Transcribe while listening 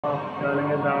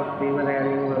Turning about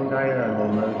seaman-adding one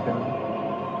diurnal motion.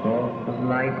 Source of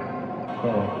light,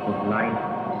 source of light.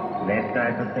 Left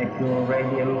eye perpetual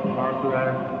radiance,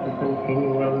 partner to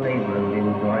continual labor and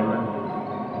enjoyment.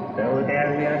 So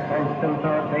there we are constant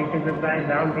partakers of thy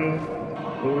bounty.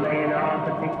 We may in our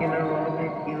particular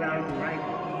orbit give out right.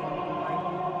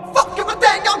 Fuck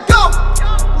everything, I'm gone.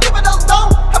 Leave it alone.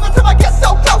 Every time I get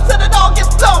so close and it all gets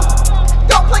blown.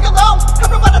 Don't play alone.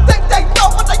 Everybody think they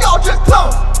know, but they all just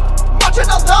clones. Marching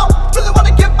alone. Really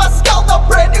wanna give my skull a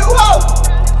brand new home.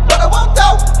 But I won't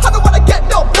though. I don't wanna get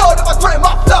no blood in my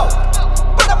grandma flow.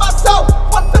 But in my soul,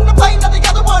 one fin the plane and the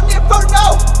other one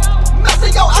inferno.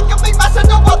 Messy, yo, I can be messing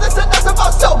no others and that's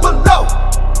about so below.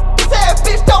 You said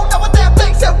bitch don't know a damn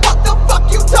thing, said what the fuck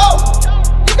you told?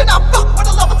 You cannot fuck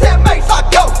with a level 10 mates like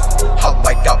ghosts. I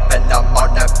wake up in the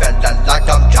morning feeling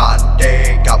like I'm John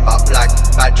Dee. Got my black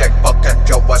magic book and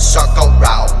draw a circle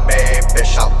round me.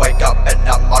 Bitch, I wake up in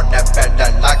the morning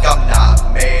feeling like I'm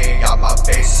not me. I'm a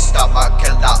beast, I'm a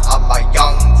killer, I'm a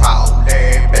young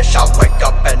Crowley. Bitch, I wake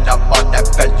up in the morning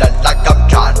feeling like I'm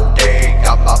John Dee.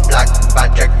 Got my black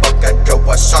magic book and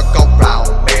draw a circle round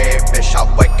me. Bitch, I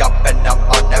wake up in the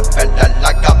morning feeling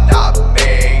like I'm not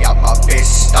me. I'm a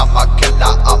beast, I'm a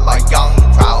killer, I'm a young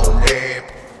Crowley.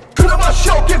 Cut on my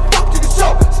show, get fucked in your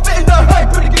soul. Spitting the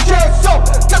hype, pretty get your ass soul.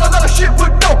 Got a lot of shit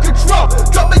with no control.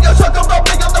 Drop me a circle, roll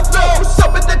me on the floor.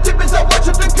 Summon the demons, I watch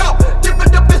them go.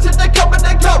 Dipping the business, they come and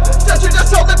they go. Snatching their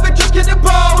soul, living just getting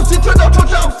bones. Internal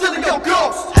control, stealing your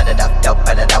ghost. Had enough dope,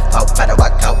 had enough hope. Where do I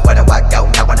go, where do I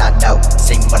go? Now when I know,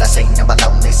 seen what I seen, I'm a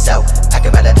lonely soul. I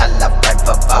can better tell a friend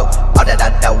for foe. All that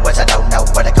I know is I don't know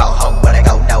where to call home, where to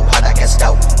go, know how to get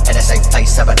stoked. In a safe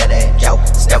place, I'm a dead end joke.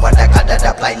 Still when I cut to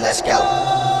the play, let's go.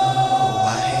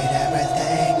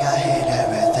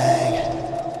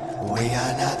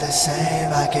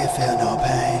 Same, I can feel no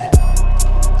pain.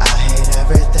 I hate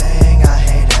everything, I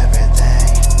hate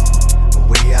everything.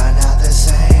 We are not the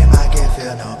same, I can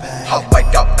feel no pain. I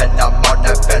wake up in the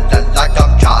morning feeling like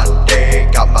I'm John Dee.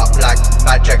 Got my black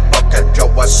magic book and draw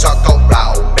a circle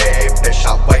round me. Bitch,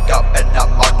 I wake up in the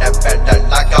morning feeling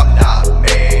like I'm not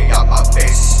me. I'm a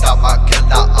beast, I'm a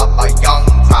killer, I'm a young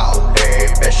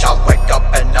Crowley. Bitch, I wake up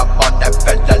in the morning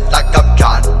feeling like I'm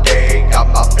John Dee.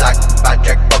 Got my black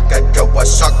magic book and draw a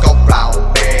circle round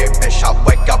me. Bitch, I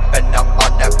wake up in the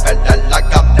morning feeling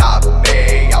like I'm not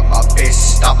me. I'm a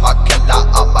beast, I'm a killer,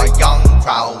 I'm a young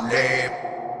Crowley.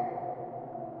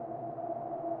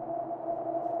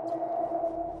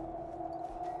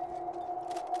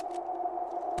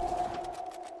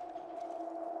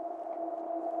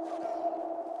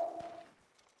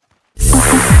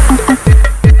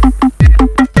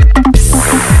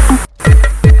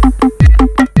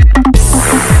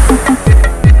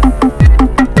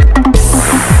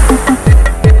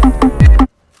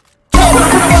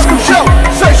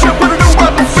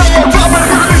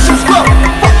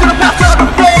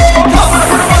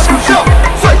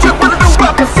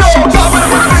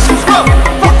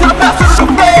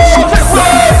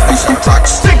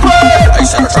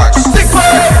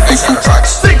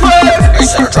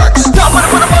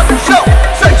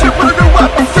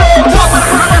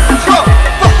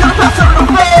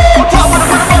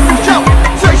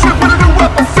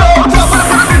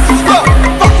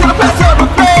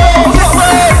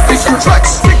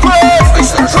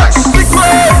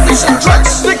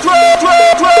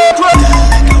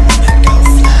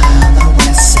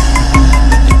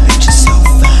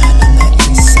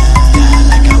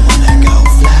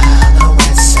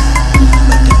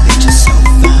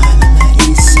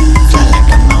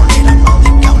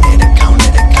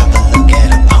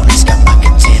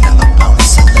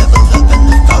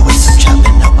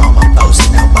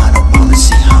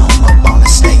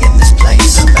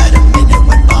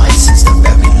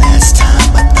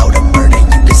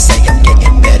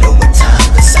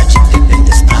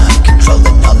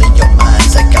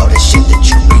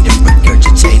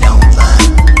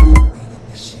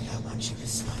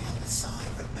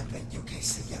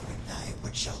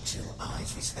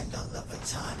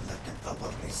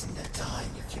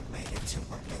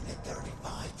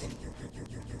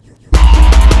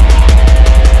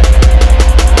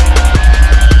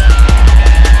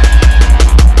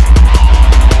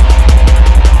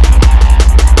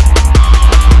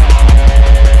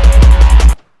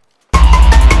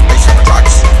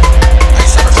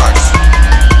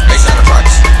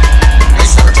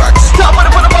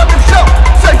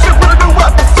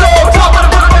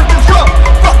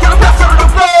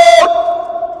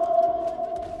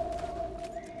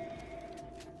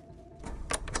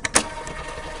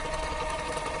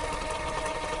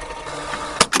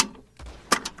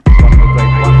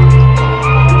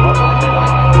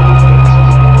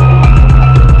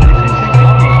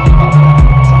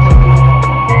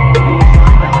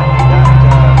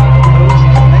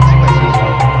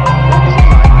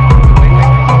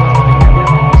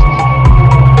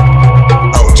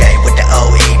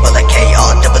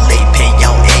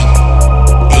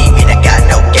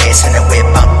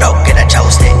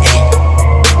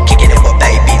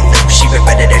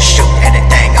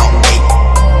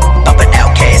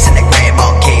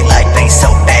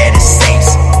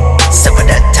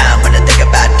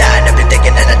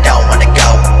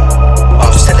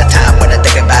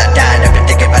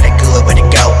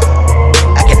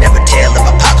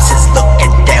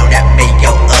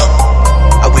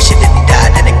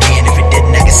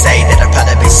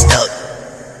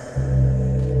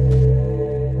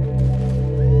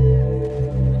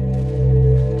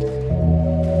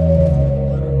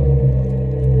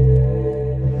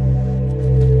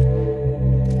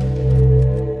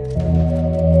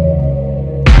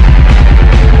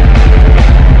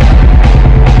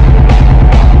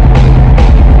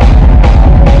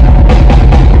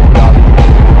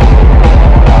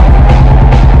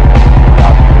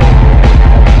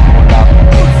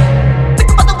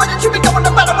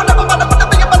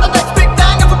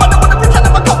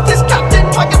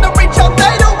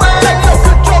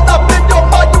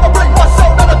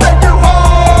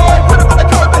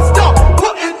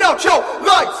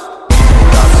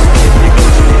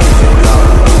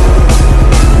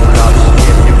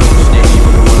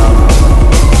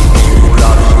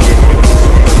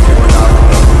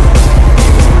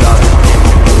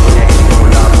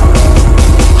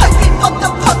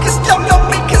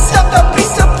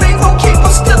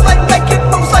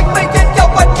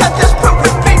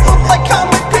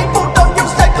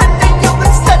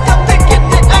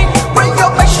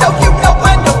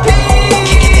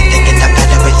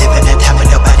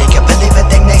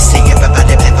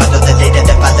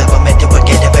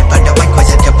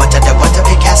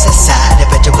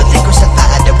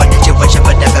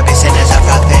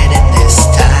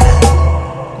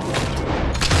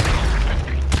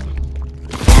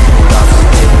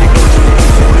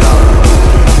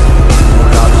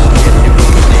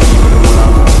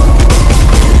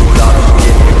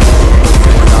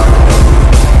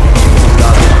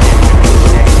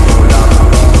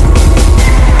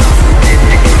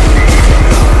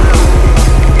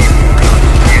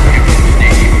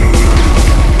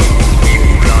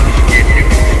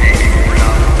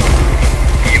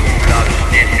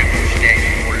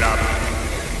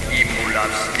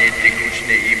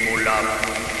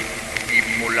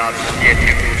 Imula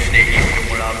 7 Gusti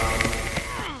Imula